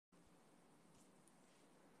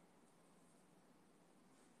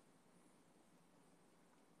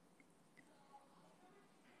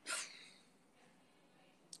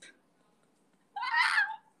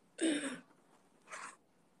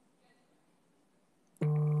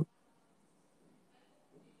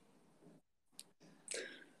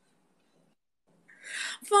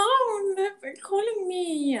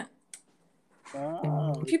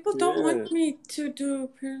people don't Yeah. want me to do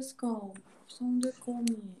Periscope. Somebody call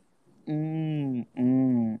me.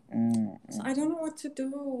 So I don't know what to do.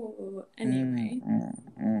 Anyway.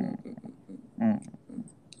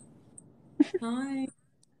 Hi.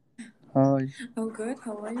 Hi. I'm good.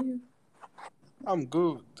 How are you? I'm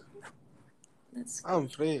good. That's good. I'm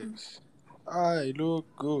fresh. I look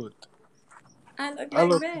good. I look I like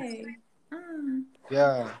look. Bay.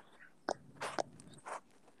 Yeah.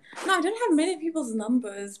 No, I don't have many people's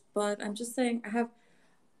numbers, but I'm just saying I have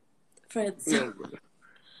friends.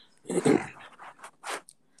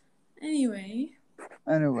 Anyway.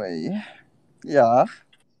 Yeah.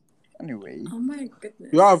 Anyway. Oh my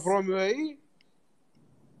goodness. You are from UAE?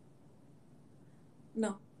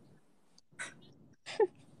 No.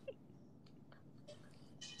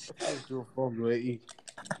 I think you're from UAE.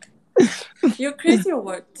 You're crazy or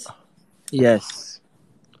what? Yes.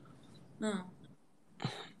 No.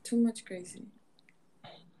 Too much crazy.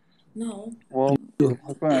 No. والله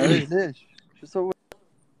يضحكون علي ليش؟ شو سويت؟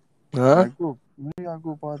 يعقوب من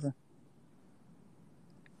يعقوب هذا؟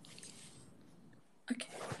 Okay.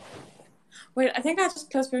 Wait, I think I just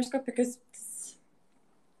closed Periscope because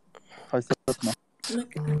هاي ثبتنا.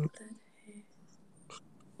 look at that.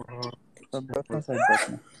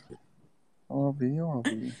 ثبتنا. وابي.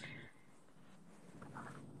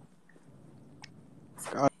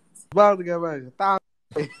 بعد كمان تعال.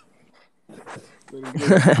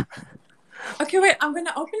 Okay, wait, I'm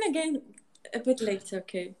gonna open again a bit later,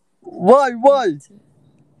 okay? Why?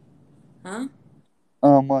 Huh?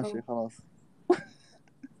 ماشي خلاص.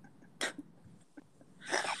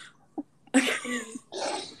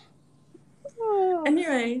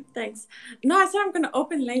 Anyway, thanks. No, I said I'm gonna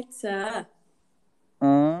open later.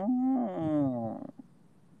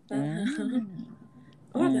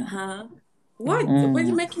 What? Huh? What? Why are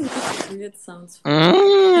you making these weird sounds for?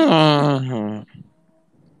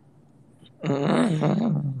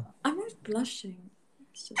 I'm not blushing.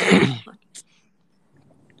 It's just hot.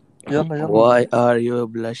 يلا. Why are you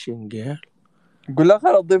blushing, girl? قول له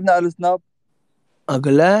خلاص ضيفنا على السناب.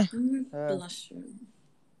 أقول له I'm not blushing.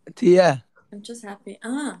 تيه. I'm just happy.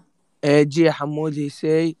 G Hamoud, he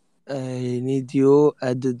say I need you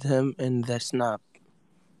added him in the snap.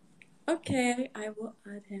 Okay, I will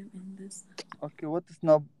add him in this. Okay, what is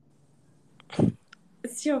snap?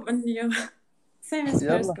 It's your same as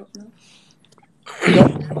Periscope, no?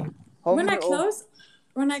 When I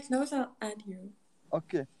close, I'll add you.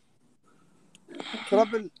 Okay.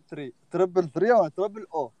 Triple 3 or triple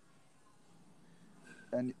O.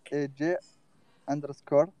 يعني AJ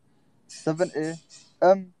underscore 7A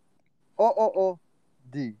M O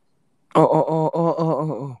D.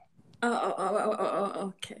 Oh.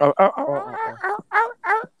 Okay.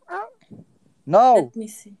 No. Let me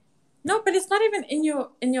see. No, but it's not even in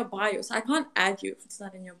your bio, so I can't add you if it's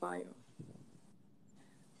not in your bio.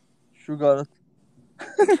 شو قالت؟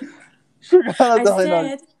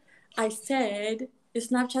 I said your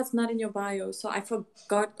Snapchat's not in your bio, so I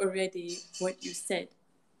forgot already what you said.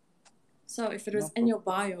 So if it was in your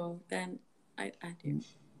bio, then I'd add you.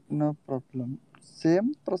 No problem.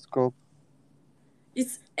 Same Periscope.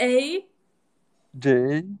 It's A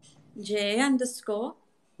J underscore.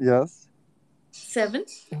 Yes. 7.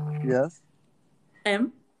 Yes.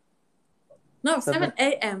 M. No, 7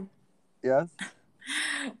 AM. Yes.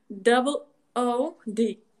 Double O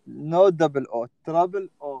D. No double O. Triple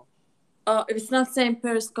O. Oh, if it's not saying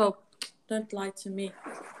Periscope, don't lie to me.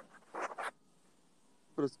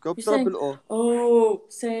 Periscope You're triple saying, O. Oh,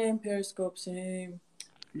 same Periscope, same.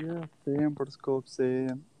 Yeah, same Periscope,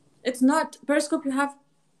 same. It's not Periscope. You have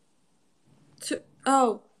 2.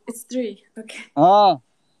 Oh, it's 3. Okay.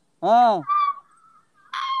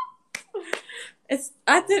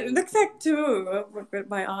 It looks like 2 with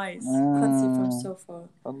my eyes. Can't see from so far.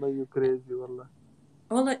 Allah, you crazy, wallah.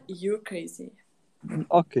 Wallah, you crazy.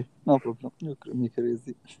 Okay, no problem. You me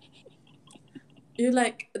crazy. You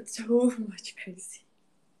like too much crazy.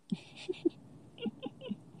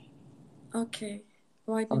 Okay.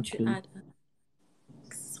 Why didn't you add that?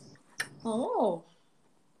 Oh.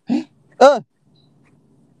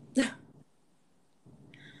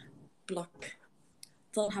 Block.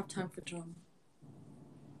 Don't have time for drama.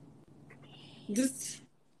 Just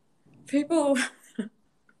people.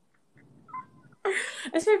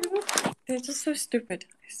 I say people. They're just so stupid.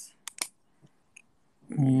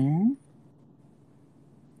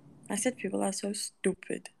 I said people are so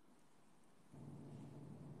stupid.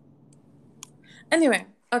 Anyway,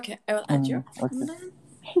 okay, I will add you. Okay.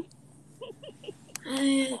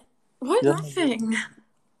 Why laughing?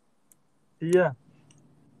 Yeah.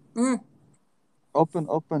 Open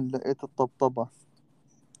لقيت الطبطبة.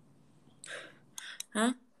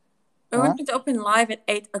 Huh? want me to open live at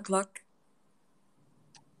 8 o'clock?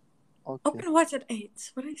 Okay. Open what at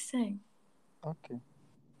 8? What are you saying? Okay.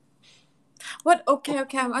 What? Okay,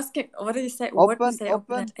 I'm asking. What do you say? What do you say?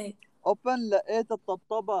 Open at 8? Open لقيت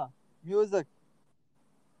الطبطبة music.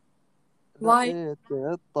 Why? لقيت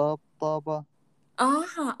الطبطبة.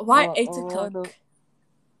 Why 8 o'clock?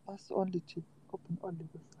 That's only cheap. Open only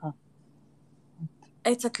this.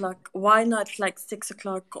 8 o'clock. Why not like 6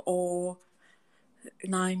 o'clock or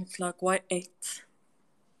 9 o'clock? Why 8?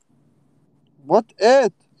 What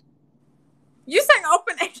 8? You saying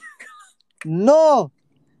open 8 o'clock? No.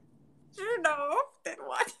 You know. Then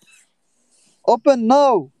what? Open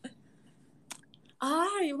now. Why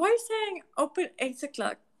are you saying open 8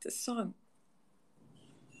 o'clock? The song.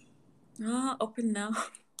 Open now.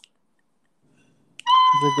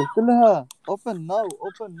 إذا قلت لها open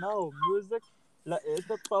now music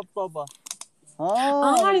لقيت الطبطبة.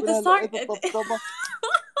 The song. لقيت الطبطبة.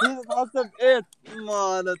 هي تتحسب 8.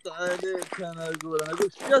 مالت عليك. أنا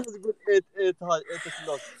أقول شو تقول 8 هاي 8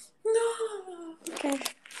 o'clock. No.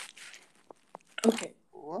 Okay.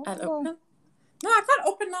 I'll open. No, I can't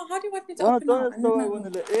open now. How do you want me to open now? وأنا أستوعب وأنا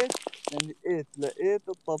لقيت يعني 8 لقيت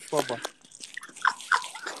الطبطبة.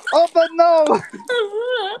 Open now.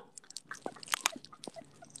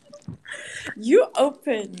 You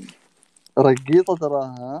open. رقيطة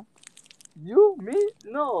تراها. You me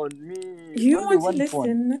no me. You only want to one listen,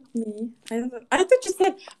 phone. not me. I thought you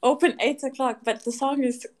said open 8 o'clock, but the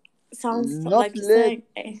song sounds Not like you're late. saying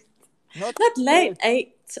 8. Not late.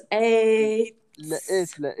 8.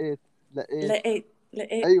 لقيت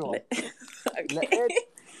أيوة. لقيت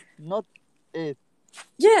not 8.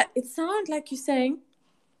 Yeah, it sounds like you're saying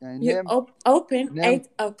يعني you name open name 8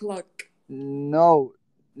 o'clock. no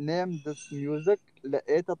name this music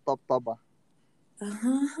لقيت الطبطبة.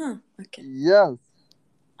 Okay. Yes.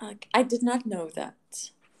 I did not know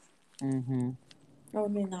that. Mhm.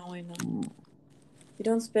 Only now I know. You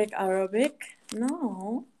don't speak Arabic?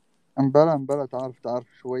 No. امبلا تعرف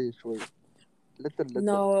شوي. little.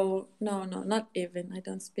 No, not even. I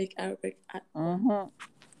don't speak Arabic at all.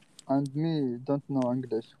 And me don't know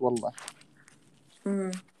English والله.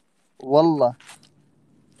 Mm. والله.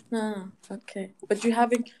 Okay. But you're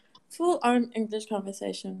having full-on English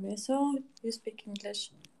conversation with me, so you speak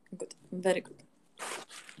English. Good. Very good.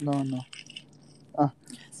 No.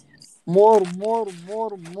 Yes. More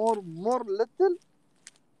little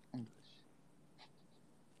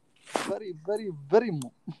English. Very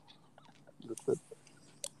more. Little.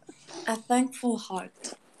 A thankful heart.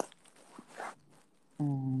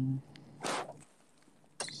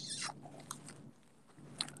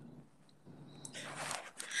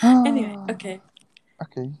 Anyway, okay.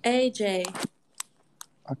 AJ.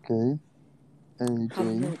 Okay. AJ.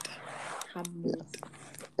 Hamoud. Yes.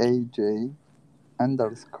 AJ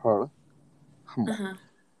underscore Hamoud.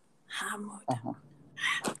 Hamoud.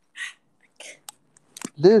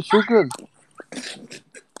 ليش شو قلت؟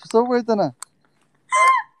 شو سويت أنا؟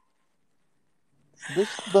 ليش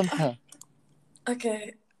صدمتها؟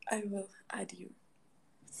 Okay, I will add you.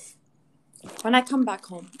 When I come back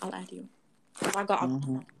home, I'll add you. If I got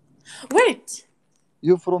alcohol. Wait!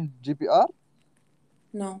 You from GPR?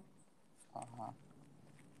 No.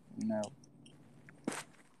 No.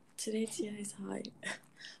 Today Tia is high.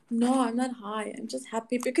 No, I'm not high. I'm just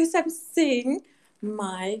happy because I'm seeing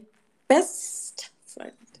my best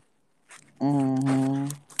friend.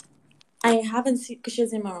 I haven't seen, because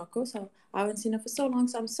she's in Morocco, so I haven't seen her for so long,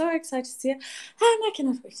 so I'm so excited to see her, and I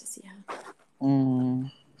cannot wait to see her.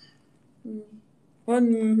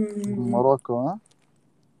 Morocco, huh?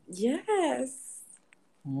 Yes.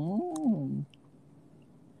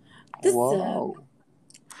 Wow.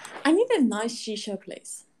 I need a nice shisha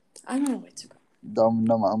place. I don't know where to go. دام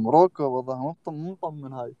مع موروكو وضعها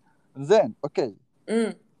مطمن هاي. زين اوكي.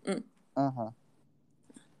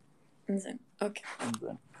 زين اوكي.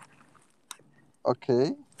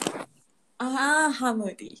 اوكي.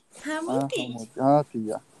 حمودي. هاتي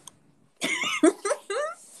يا.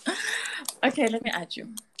 Okay, let me add you.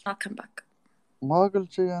 I'll come back. ما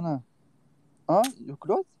قلت شيء انا. You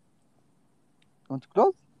close? You want to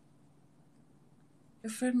close?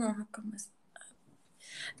 Your friend Morocco must.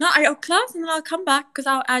 No, I'll close and then I'll come back because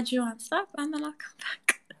I'll add you on stuff and then I'll come back.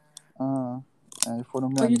 يعني follow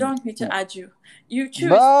me. Or you don't want me to add you. You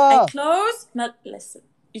choose. لا. I close. Not listen.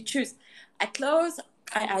 You choose. I close.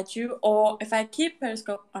 I add you. Or if I keep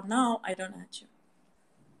Periscope on now, I don't add you.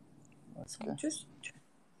 Okay. So just. Okay.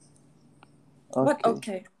 What?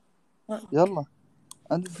 Okay. What? يلا.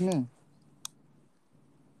 And it's me.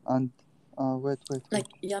 And wait.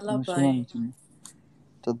 Like yalla bye.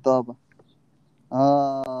 كذابة.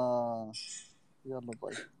 يلا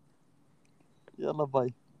باي. يلا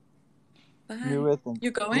باي. Bye. Me waiting.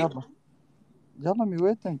 You going? يلا me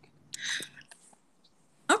waiting.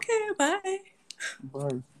 Okay, bye.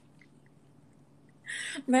 باي.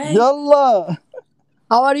 Bye. يلا.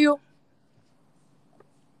 How are you?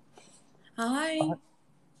 Hi.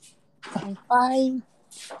 I'm fine.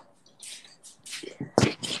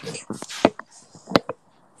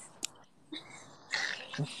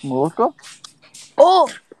 Morocco. Oh,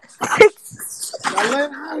 يلا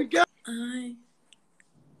ينحرق. Hi.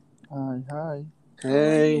 Hi. How are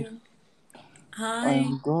Hey. you? Hi. I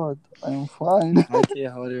am good. I am fine. Hi Tia,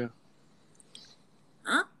 how are you?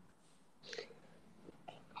 Huh?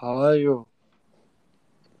 How are you?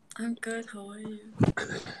 I'm good. How are you?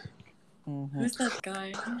 Who's that guy?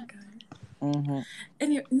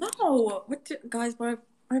 Anyway, no. Guys?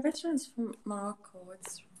 My best friend's from Morocco.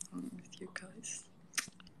 What's wrong with you guys?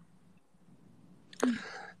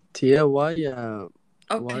 Tia,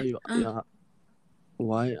 Okay.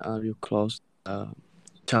 why are you closed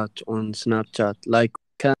chat on Snapchat? Like,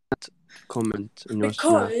 can't comment in your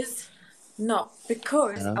Snap.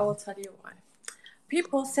 Because I will tell you why.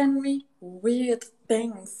 People send me weird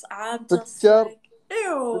things. I'm just Picture. like,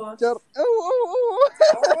 ew. Picture.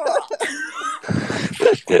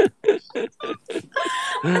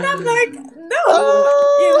 And I'm like, no,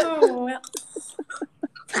 ew.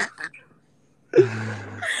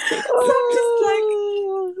 So I'm just like,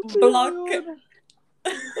 block.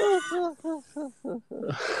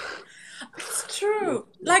 It's true.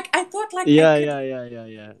 Like, I thought like Yeah.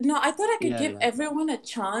 No, I thought I could give Yeah. everyone a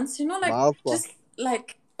chance, you know, like بعرفه. just like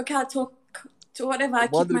okay, I'll talk to whatever. I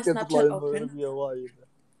ما keep ادري my كيف تطلع Snapchat open, المغربية وايد.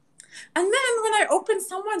 and then when I open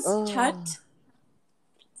someone's chat,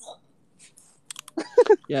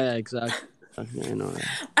 Yeah, exactly. I know that.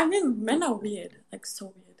 I mean, men are weird, like so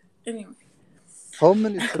weird. Anyway, How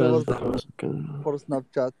many Because followers for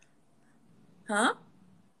Snapchat? huh?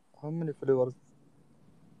 How many followers?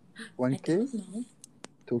 I 1K? don't know.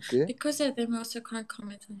 2K? Because of them, I also can't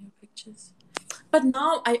comment on your pictures. But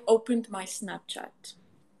now I opened my Snapchat.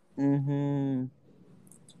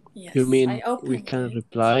 Yes, You mean I opened we can it.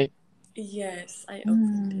 reply? Yes, I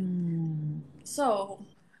opened it. So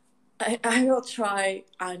I will try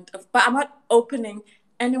but I'm not opening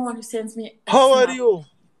anyone who sends me a How snap. are you?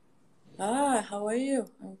 How are you?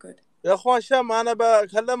 I'm good. يا اخوان شام انا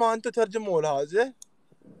بكلمها انتم ترجموا لها زين.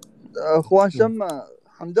 اخوان شمة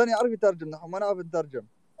حمدان يعرف يترجم، نحن ما نعرف نترجم.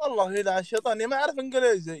 والله يلعن الشيطان ما اعرف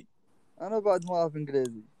انجليزي. انا بعد ما اعرف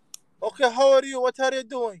انجليزي. Okay, how are you? What are you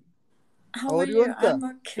doing? How are you? انت؟ I'm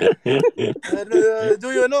okay.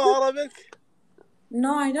 Do you know Arabic?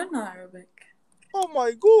 No, I don't know Arabic. Oh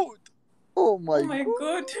my god. Oh my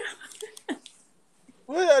god.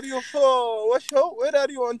 Where are you from? Where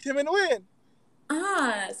are you? انت من وين؟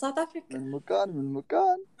 South Africa. من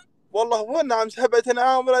مكان. والله وين نعم سحبتنا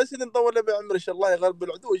عامر يا سيدي نطول بعمرش الله يغلب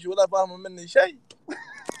العدوش ولا فاهم مني شيء.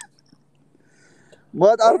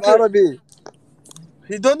 ما تعرف عربي.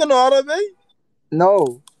 You don't know Arabic?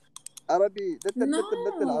 No. عربي little No,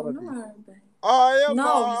 عربي. no Arabic.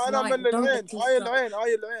 يما انا من العين. هاي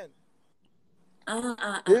العين.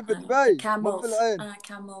 هي بدبي camels. مو في العين.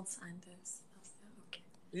 Camels and this. Okay.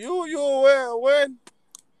 You وين؟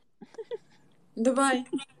 Dubai.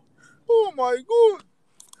 Oh my god.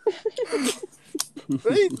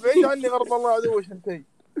 بعيد عني غرب الله عدوش انتي.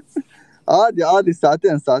 عادي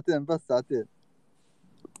ساعتين بس ساعتين.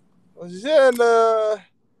 زين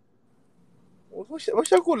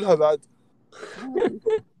وش اقول لها بعد؟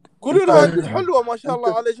 قولوا لها انت حلوه ما شاء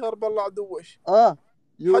الله عليك غرب الله عدوش. حد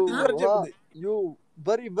يترجم لي. You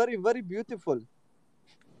very beautiful.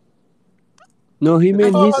 No, he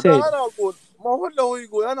said. انا اقول ما هو الا هو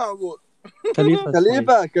يقول انا اقول.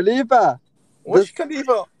 خليفة. وش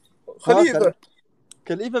خليفة؟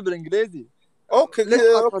 خليفة بالانجليزي. اوكي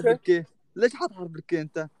ليش حاط حرف الكي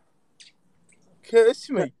انت؟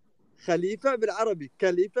 اسمي خليفة بالعربي،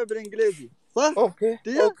 خليفة بالانجليزي، صح؟ اوكي.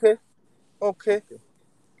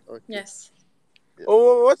 Yes.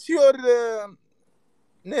 What's your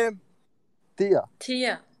name? Tia.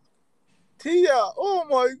 Oh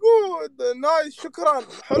my god, nice. شكرا.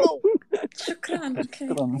 حلو. شكرا. Okay.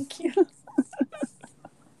 Thank you.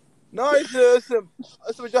 نايس.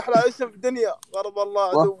 اسمك احلى اسم في الدنيا غرب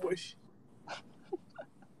الله عدوش.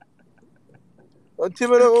 انت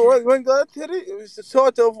من وين قالت لي؟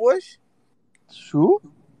 صوت اوف وش؟ شو؟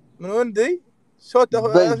 من وين دي؟ صوت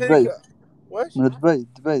اوف دبي. وش؟ من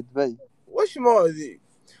دبي. وش ما ذي؟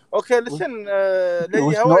 اوكي listen lady,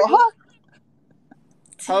 وش how are you? نوعها؟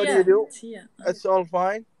 How do you do? Tia. It's all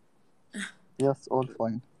fine. Yes, all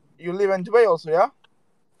fine. You live in Dubai also, yeah?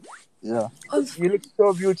 Yeah. You look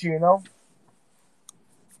so beautiful, you know.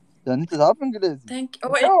 يعني انت تعرف انجليزي؟ Thank. Oh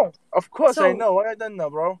wait. No, of course I So know. Why I don't know,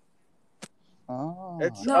 bro?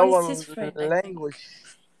 It's no, our it's his friend. I think. language.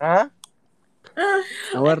 Huh?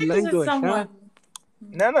 Our I think it's language, just someone.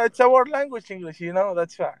 No, it's our language, English.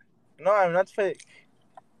 That's fine. No, I'm not fake.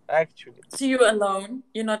 Actually, So you alone?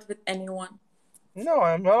 You're not with anyone? no,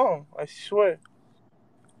 I'm alone. I swear.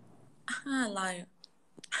 Ah, liar.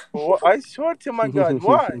 I swear to my God.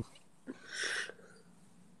 Why?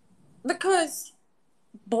 Because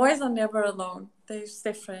boys are never alone. They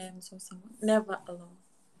stay friends or someone. Never alone.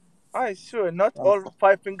 I swear, not all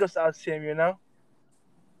 5 fingers are same. Yeah,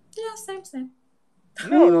 same.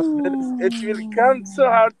 No, it will come so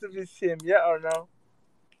hard to be same. Yeah or no?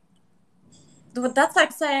 But that's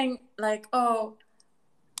like saying, like, oh,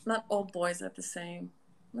 not all boys are the same.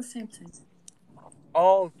 The same thing.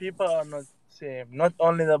 All people are not same. Not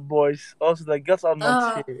only the boys, also the girls are not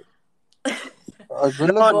Ah, same. اقول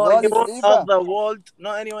No, لك الغالي anyone of خليفه the world,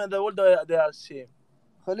 not anyone in the world, they are same.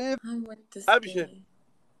 خليفه I'm with this أبشر. guy.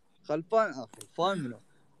 خلفان منو؟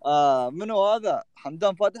 منو هذا؟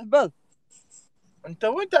 حمدان فاتح بث. انت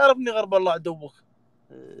وين تعرفني غرب الله عدوك؟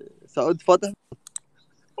 سعود فاتح.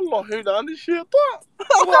 الله يلعن الشيطان.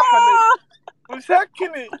 راحني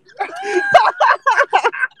وسكني.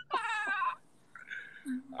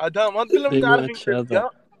 عدام ما تقول لهم اني اعرف انجليزي.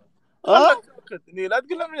 خلك ساكت. لا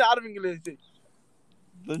تقول لهم اني اعرف انجليزي.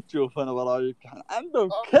 بنشوف انا برايك عندهم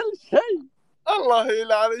كل شيء. الله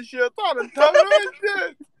يلعن الشيطان. انت من وين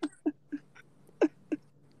جيت؟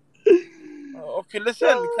 Okay,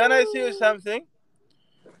 listen. Can I say you something?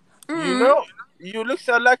 You look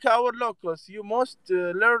like our locals. You must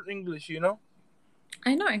learn English.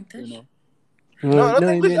 I know English. No, not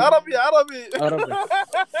English. Arabic. Arabic.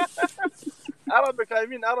 Arabic. I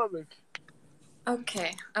mean Arabic. Okay,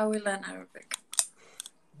 I will learn Arabic.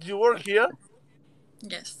 Do you work here?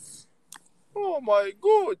 Yes. Oh my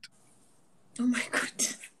God. Oh my God.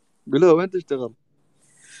 قول له وين تشتغل؟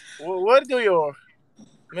 Where do you work?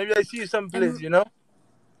 Maybe I see you someplace,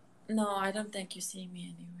 No, I don't think you see me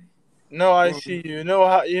anyway. No, I see you. You know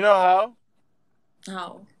how?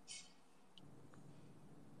 How?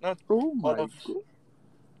 Not Oh my all of. God.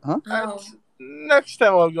 Huh? How? Next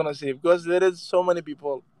time we're gonna see because there is so many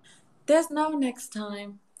people. There's no next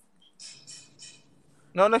time.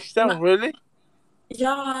 No, next time, really?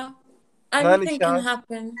 Yeah. No any Anything can chance?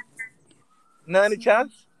 happen. No any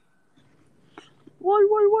chance? Why?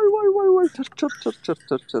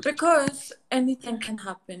 Because anything can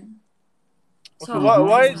happen. Okay, So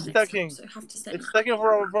why there's it's no next stacking? time, so you have to say It's no. stacking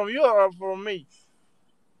from you or from me?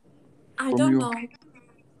 I From don't you. know.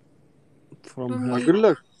 From From her. me. اقول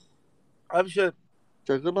لك ابشر.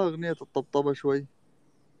 شغلها اغنيه الطبطبه شوي.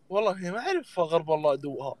 والله ما اعرف غرب الله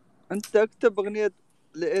ادوها. انت اكتب اغنيه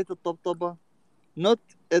لقيت الطبطبه. not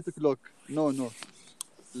 8 o'clock. no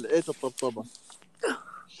لقيت الطبطبه.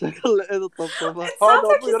 شغل لقيت الطبطبه. It sounds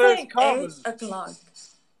like you're saying كامل. 8 o'clock.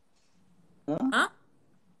 ها؟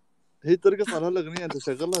 هي ترقص على هالاغنيه انت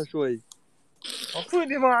شغلها شوي. اخوي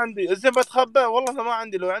دي ما عندي. زين بتخبى والله ما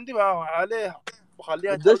عندي. لو عندي عليها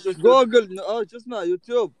بخليها دش ترقص. جوجل شو اسمه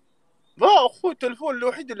يوتيوب. لا اخوي التلفون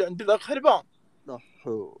الوحيد اللي عندي ذاك خربان.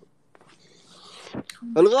 حول.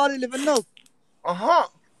 الغالي اللي في النص. اها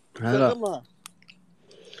هلا. شغلها.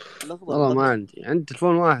 والله ما عندي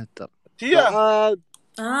تلفون واحد ترى. تيا.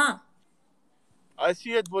 I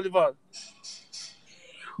see it Bolivar.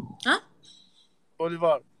 Huh?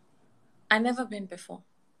 Bolivar. I never been before.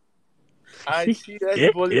 I see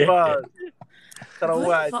it Bolivar.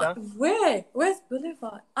 Boulevard? Where? Where's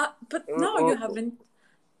Boulevard? But no, you haven't.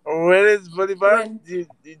 Where is Bolivar? When?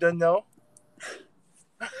 You don't know?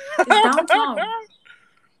 It's downtown.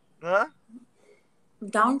 Huh?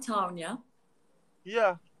 Downtown, yeah?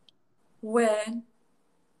 Yeah. Where?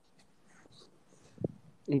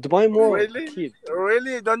 Dubai Mall. Really? Kid.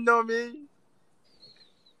 Really? You don't know me?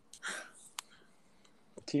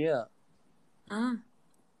 Tia.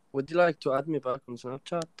 Would you like to add me back on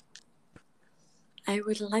Snapchat? I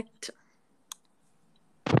would like to.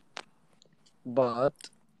 But.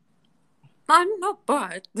 No,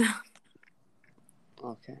 but.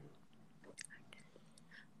 Okay.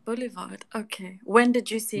 Boulevard. Okay. When did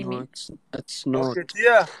you see me? It's not. Okay,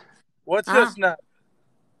 Tia. What's your snap?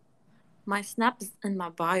 My snap is in my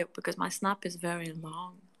bio because my snap is very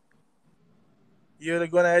long. You're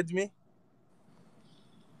gonna add me?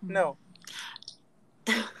 No.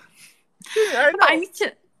 I know. I need to.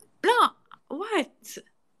 No. What?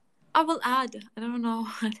 I will add. I don't know.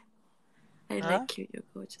 I like you. You're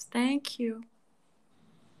gorgeous. Thank you.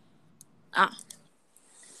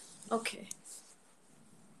 Okay.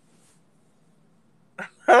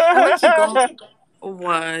 I want to go.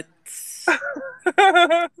 What?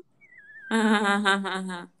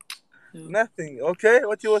 Nothing. Okay,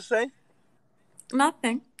 what you were saying?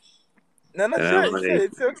 Nothing. No, not say.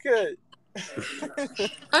 It's okay.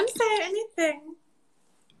 Don't say anything.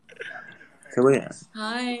 سويها.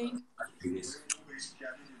 Hi.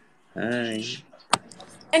 هاي.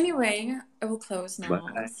 Anyway, I will close now.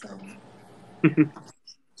 Bye. So.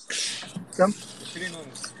 كم؟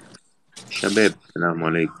 شباب السلام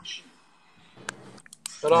عليكم.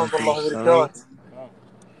 السلام ورحمة الله وبركاته.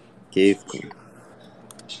 كيفكم؟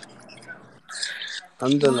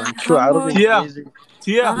 الحمد لله. شو عربي تيا انجليزي؟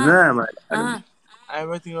 تيا. نعم عربي. I'm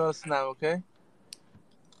waiting on a snap, okay?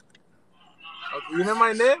 Okay, you know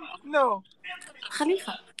my name? No.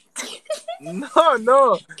 Khalifa.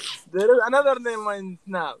 No. There is another name on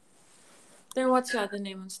Snap. Then what's your other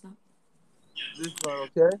name on Snap? This one,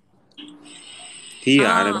 okay? هي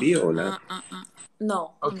عربية ولا؟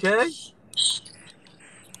 No. Okay?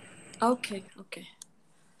 Okay.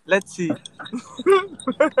 Let's see.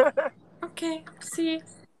 Okay. See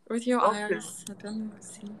with your Okay. eyes. I don't know.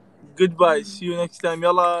 See. Goodbye. See you next time.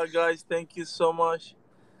 Yalla, guys. Thank you so much.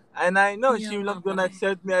 And I know she's not gonna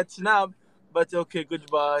accept me at Snap, but okay,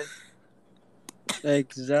 goodbye.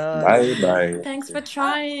 Exactly. باي. Thanks for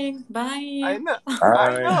trying. Bye.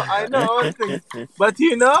 I know all things. But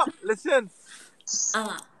you know, listen.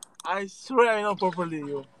 I swear I know properly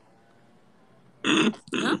you.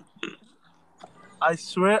 Huh? I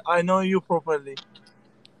swear I know you properly.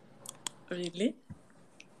 Really?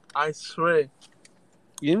 I swear.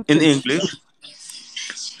 In English.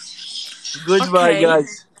 Goodbye, Okay.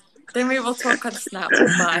 guys. Then we will talk on Snap.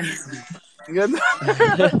 Bye. Good.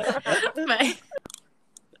 Bye.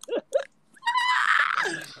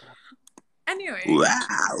 Anyway.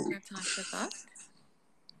 واو. No time for that.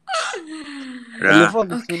 اللي راح. فوق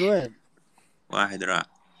انت من وين؟ واحد راح.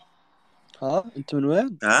 ها انت من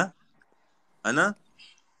وين؟ ها؟ أنا؟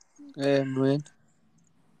 ايه من وين؟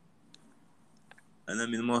 أنا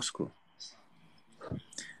من موسكو.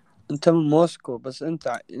 انت من موسكو بس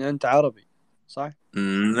انت عربي صح؟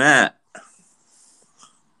 لا.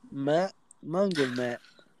 ما نقول ما.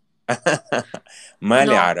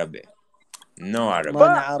 مالي No. عربي. نو عربي.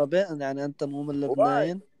 ماني عربي يعني انت مو من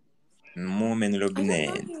لبنان؟ مو من I don't know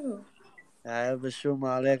لبنان. you. يا بشو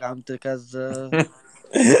ما عليك عم تكذب.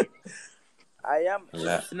 I am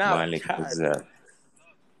لا Snap مالك Chat. كذاب.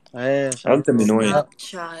 ايه أنت من وين؟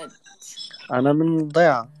 Snapchat. انا من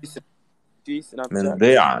ضيعة. من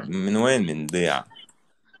ضيعة. من وين من ضيعة؟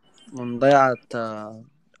 من ضيعة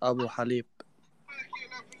ابو حليب.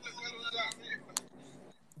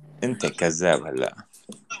 أنت كذاب هلا.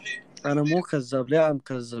 انا مو كذاب. ليه عم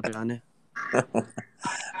كذب يعني؟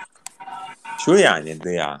 شو يعني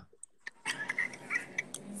ضيعة؟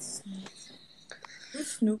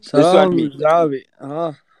 سلام جعابي.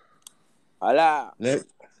 هلا.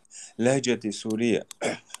 لهجتي سورية.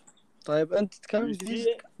 طيب انت تتكلم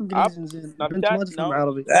انجليزي زين. انت ما تفهم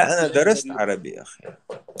عربي. لا أنا درست عربي يا أخي.